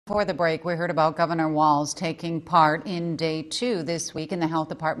Before the break, we heard about Governor Walz taking part in day 2 this week in the Health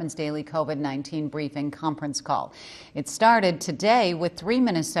Department's daily COVID-19 briefing conference call. It started today with 3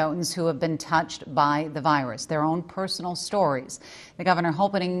 Minnesotans who have been touched by the virus, their own personal stories. The governor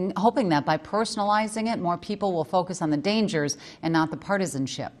hoping that by personalizing it, more people will focus on the dangers and not the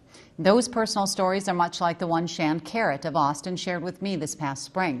partisanship. Those personal stories are much like the one Shan Kehret of Austin shared with me this past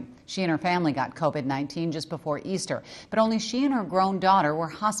spring. She and her family got COVID-19 just before Easter, but only she and her grown daughter were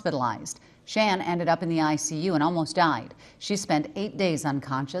hospitalized. Shan ended up in the ICU and almost died. She spent 8 days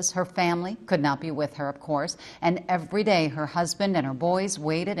unconscious. Her family could not be with her, of course, and every day her husband and her boys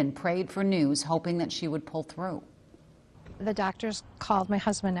waited and prayed for news, hoping that she would pull through. The doctors called my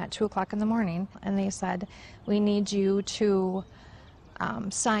husband at 2 o'clock in the morning, and they said, "We need you to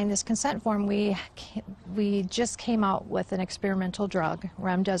sign this consent form. We just came out with an experimental drug,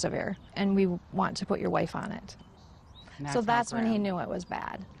 remdesivir, and we want to put your wife on it." So that's when he knew it was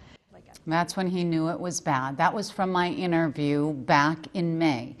bad. That's when he knew it was bad. That was from my interview back in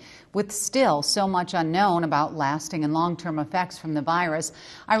May. With still so much unknown about lasting and long-term effects from the virus,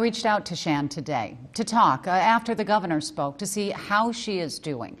 I reached out to Shan today to talk after the governor spoke to see how she is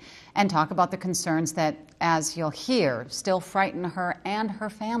doing and talk about the concerns that, as you'll hear, still frighten her and her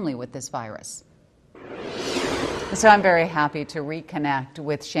family with this virus. So I'm very happy to reconnect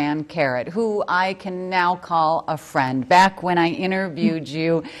with Shan Kehret, who I can now call a friend. Back when I interviewed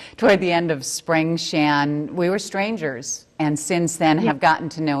you toward the end of spring, Shan, we were strangers, and since then have gotten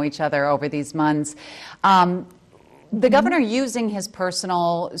to know each other over these months. The governor using his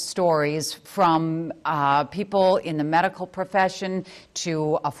personal stories from people in the medical profession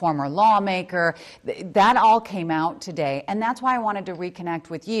to a former lawmaker, that all came out today. And that's why I wanted to reconnect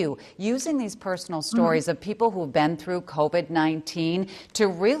with you, using these personal stories of people who've been through COVID-19 to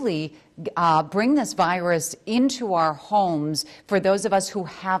really bring this virus into our homes for those of us who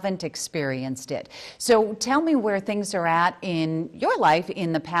haven't experienced it. So tell me where things are at in your life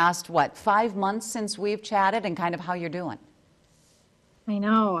in the past, 5 months since we've chatted, and kind of how you're doing. I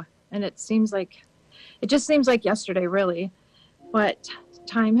know, and it just seems like yesterday, really, but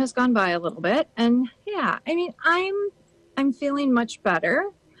time has gone by a little bit, and yeah, I mean, I'm feeling much better.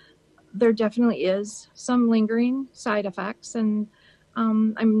 There definitely is some lingering side effects, and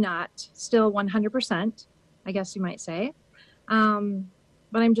I'm not still 100%, I guess you might say.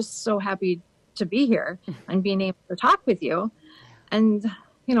 But I'm just so happy to be here and being able to talk with you and,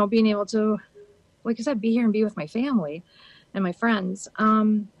 being able to, like I said, be here and be with my family and my friends.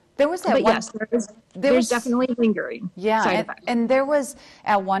 There was that yes, there's definitely lingering side effects. And there was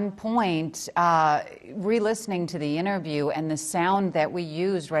at one point, re-listening to the interview and the sound that we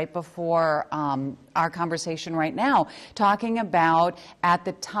used right before our conversation right now, talking about at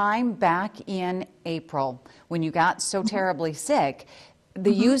the time back in April when you got so terribly sick,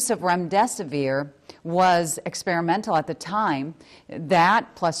 the use of remdesivir was experimental at the time.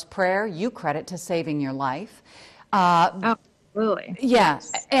 That plus prayer, you credit to saving your life. Absolutely.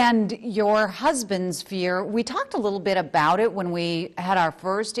 Yes. And your husband's fear, we talked a little bit about it when we had our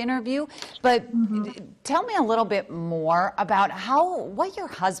first interview, but tell me a little bit more about what your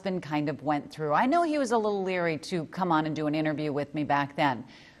husband kind of went through. I know he was a little leery to come on and do an interview with me back then.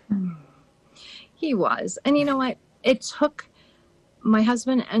 He was. And you know what? It took my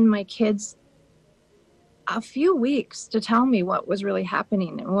husband and my kids a few weeks to tell me what was really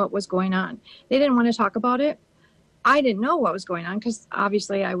happening and what was going on. They didn't want to talk about it. I didn't know what was going on because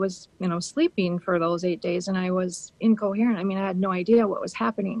obviously I was, sleeping for those 8 days and I was incoherent. I mean, I had no idea what was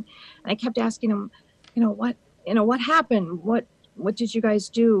happening. And I kept asking him, what happened? What did you guys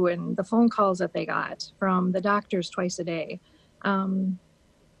do? And the phone calls that they got from the doctors twice a day.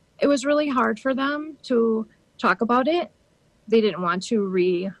 It was really hard for them to talk about it. They didn't want to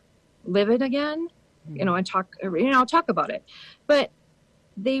relive it again, and talk about it. But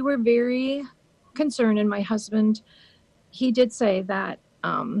they were very concerned, and my husband, he did say that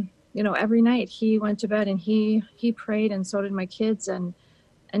every night he went to bed and he prayed, and so did my kids, and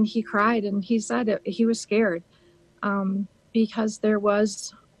he cried, and he said he was scared because there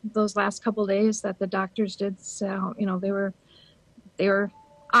was those last couple days that the doctors did say, they were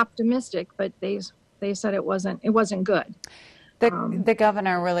optimistic, but they said it wasn't good. The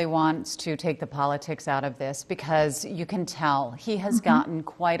governor really wants to take the politics out of this because you can tell he has gotten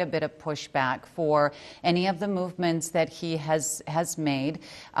quite a bit of pushback for any of the movements that he has made.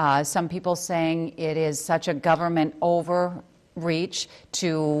 Some people saying it is such a government overreach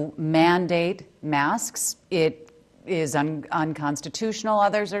to mandate masks. It is unconstitutional,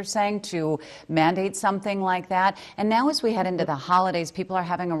 others are saying, to mandate something like that. And now as we head into the holidays, people are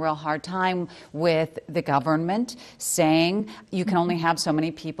having a real hard time with the government saying you can only have so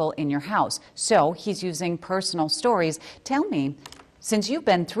many people in your house. So he's using personal stories. Tell me, since you've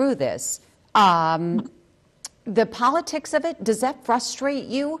been through this, the politics of it, does that frustrate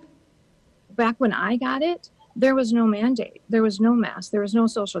you? Back when I got it, there was no mandate. There was no mask. There was no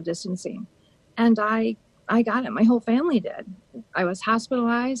social distancing. And I got it. My whole family did. I was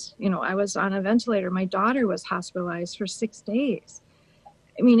hospitalized. You know, I was on a ventilator. My daughter was hospitalized for 6 days.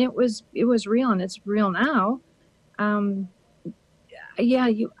 I mean, it was real, and it's real now. I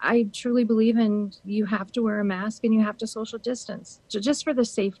truly believe in you have to wear a mask and you have to social distance, just for the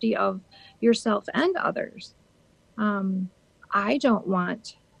safety of yourself and others. I don't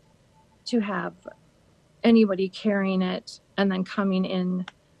want to have anybody carrying it and then coming in,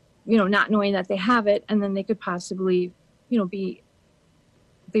 you know, not knowing that they have it, and then they could possibly, you know,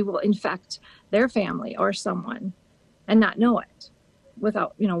 they will infect their family or someone and not know it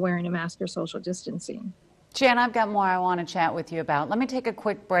without, you know, wearing a mask or social distancing. Shan, I've got more I want to chat with you about. Let me take a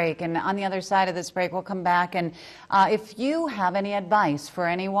quick break, and on the other side of this break, we'll come back. And if you have any advice for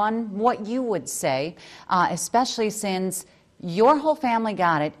anyone, what you would say, especially since your whole family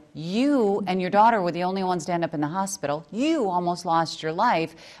got it, you and your daughter were the only ones to end up in the hospital, you almost lost your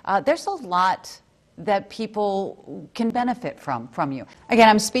life. There's a lot that people can benefit from you. Again,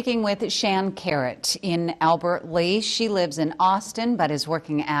 I'm speaking with Shan Kehret in Albert Lea. She lives in Austin but is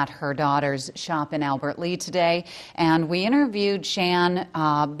working at her daughter's shop in Albert Lea today. And we interviewed Shan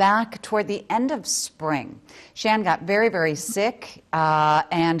back toward the end of spring. Shan got very, very sick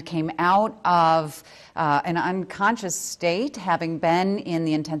and came out of an unconscious state, having been in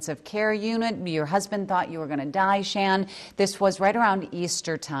the intensive care unit. Your husband thought you were going to die, Shan. This was right around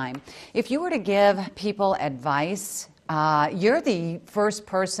Easter time. If you were to give people advice, you're the first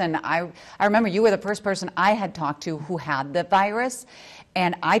person, I remember you were the first person I had talked to who had the virus.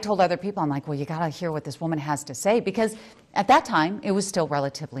 And I told other people, I'm like, well, you got to hear what this woman has to say, because at that time it was still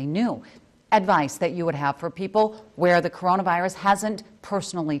relatively new. Advice that you would have for people where the coronavirus hasn't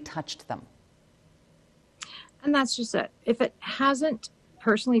personally touched them. And that's just it. If it hasn't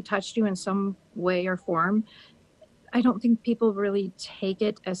personally touched you in some way or form, I don't think people really take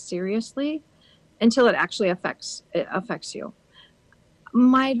it as seriously until it actually affects you.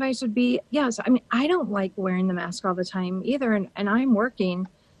 My advice would be, yes, I mean, I don't like wearing the mask all the time either. And I'm working,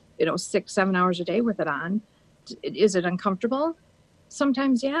 you know, 6-7 hours a day with it on. Is it uncomfortable?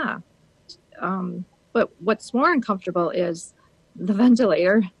 Sometimes, yeah. But what's more uncomfortable is the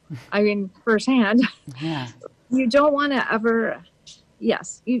ventilator. I mean, firsthand. Yeah. You don't want to ever,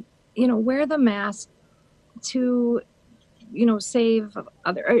 yes, you know, wear the mask to, you know, save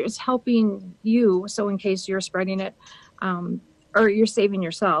others. It's helping you. So in case you're spreading it, or you're saving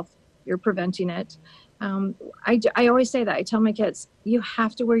yourself, you're preventing it. I always say that. I tell my kids, you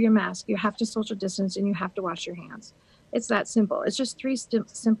have to wear your mask, you have to social distance, and you have to wash your hands. It's that simple. It's just 3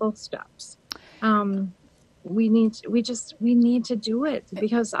 simple steps. We need to do it,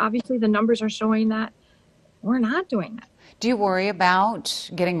 because obviously the numbers are showing that we're not doing it. Do you worry about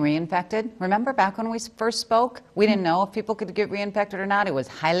getting reinfected? Remember back when we first spoke, we didn't know if people could get reinfected or not. It was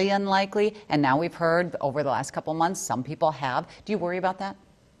highly unlikely. And now we've heard over the last couple of months, some people have. Do you worry about that?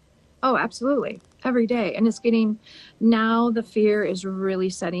 Oh, absolutely. Every day. And it's getting, now the fear is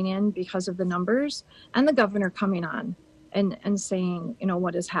really setting in because of the numbers and the governor coming on and saying, you know,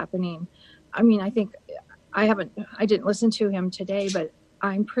 what is happening. I mean, I think I didn't listen to him today, but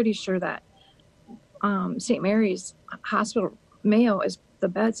I'm pretty sure that St. Mary's Hospital, Mayo, is the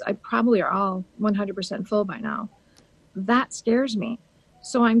beds, I probably are all 100% full by now. That scares me.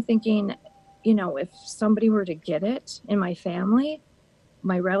 So I'm thinking, you know, if somebody were to get it in my family,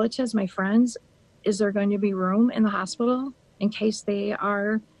 my relatives, my friends, is there going to be room in the hospital in case they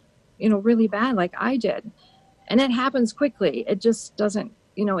are, you know, really bad like I did? And it happens quickly. It just doesn't,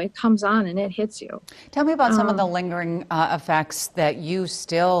 you know, it comes on and it hits you. Tell me about some of the lingering effects that you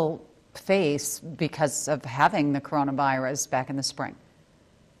still face because of having the coronavirus back in the spring.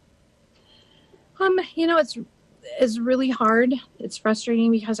 You know, it's really hard. It's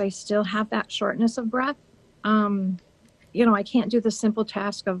frustrating because I still have that shortness of breath. You know, I can't do the simple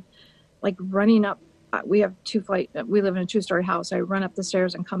task of like running up. We have we live in a 2-story house. I run up the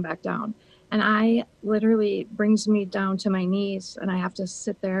stairs and come back down. And I literally brings me down to my knees, and I have to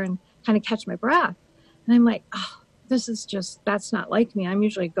sit there and kind of catch my breath. And I'm like, oh, that's not like me. I'm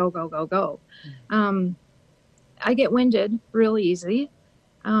usually go, go, go, go. I get winded real easy.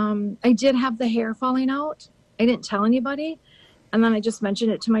 I did have the hair falling out. I didn't tell anybody. And then I just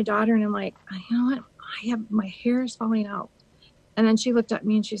mentioned it to my daughter, and I'm like, you know what? my hair is falling out. And then she looked at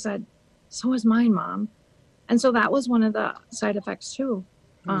me and she said, so is mine, Mom. And so that was one of the side effects too.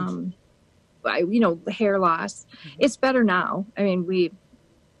 The hair loss. It's better now. I mean, we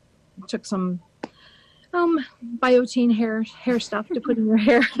took some biotin hair stuff to put in your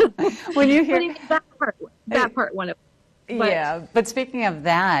hair. When you hear that part went up. But speaking of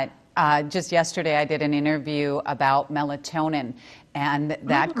that, just yesterday I did an interview about melatonin, and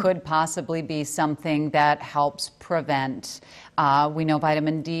that could possibly be something that helps prevent. We know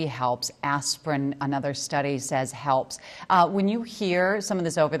vitamin D helps. Aspirin, another study says helps. When you hear some of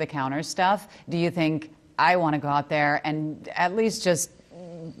this over-the-counter stuff, do you think, I want to go out there and at least just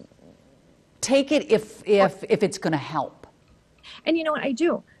take it if it's going to help? And you know what I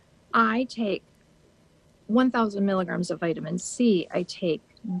do? I take 1,000 milligrams of vitamin C. I take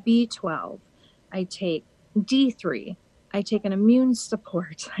B12. I take D3. I take an immune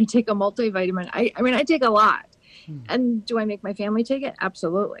support. I take a multivitamin. I take a lot. And do I make my family take it?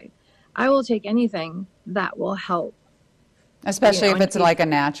 Absolutely. I will take anything that will help. Especially if it's like a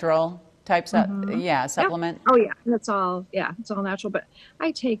natural type supplement. Yeah. Oh yeah, it's all natural. But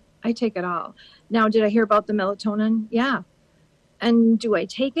I take it all. Now, did I hear about the melatonin? Yeah. And do I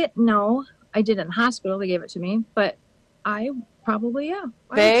take it? No, I did in the hospital. They gave it to me, but I probably, yeah.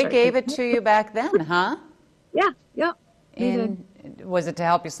 They gave it to you back then, huh? Yeah. Yep. Was it to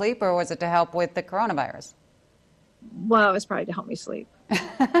help you sleep, or was it to help with the coronavirus? Well, it was probably to help me sleep.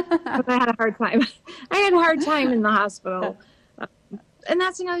 I had a hard time. I had a hard time in the hospital. And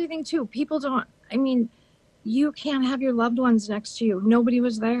that's another thing too. People don't, you can't have your loved ones next to you. Nobody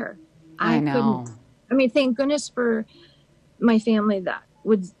was there. I know. Couldn't. Thank goodness for my family that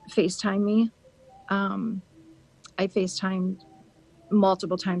would FaceTime me. I FaceTimed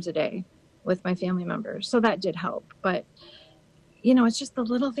multiple times a day with my family members. So that did help. But, it's just the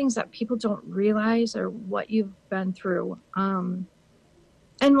little things that people don't realize or what you've been through. And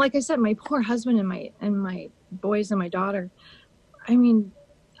like I said, my poor husband and my boys and my daughter, I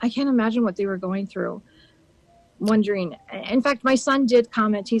can't imagine what they were going through, wondering. In fact, my son did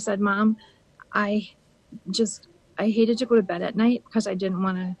comment. He said, Mom, I hated to go to bed at night because I didn't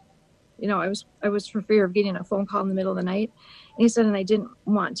want to, I was for fear of getting a phone call in the middle of the night. And he said, and I didn't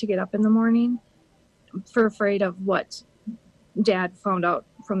want to get up in the morning for afraid of what Dad found out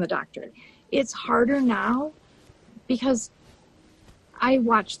from the doctor. It's harder now because I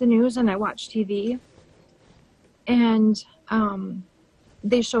watch the news and I watch TV, and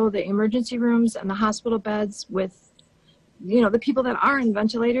they show the emergency rooms and the hospital beds with, the people that are in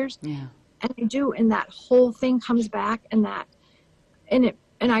ventilators. Yeah. And that whole thing comes back, and I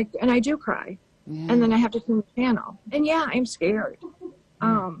do cry. Yeah. And then I have to turn the channel. And yeah, I'm scared.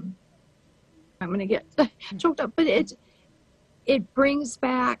 I'm going to get choked up, but it brings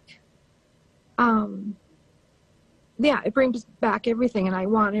back, it brings back everything. And I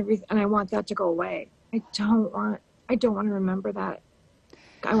want that to go away. I don't want to remember that.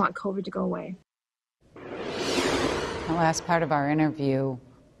 I want COVID to go away. The last part of our interview,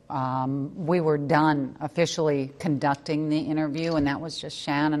 we were done officially conducting the interview, and that was just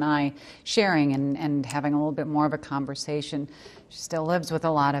Shan and I sharing and having a little bit more of a conversation. She still lives with a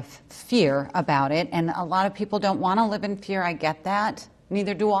lot of fear about it, and a lot of people don't want to live in fear. I get that.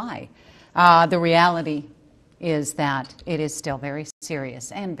 Neither do I. The reality is that it is still very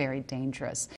serious and very dangerous.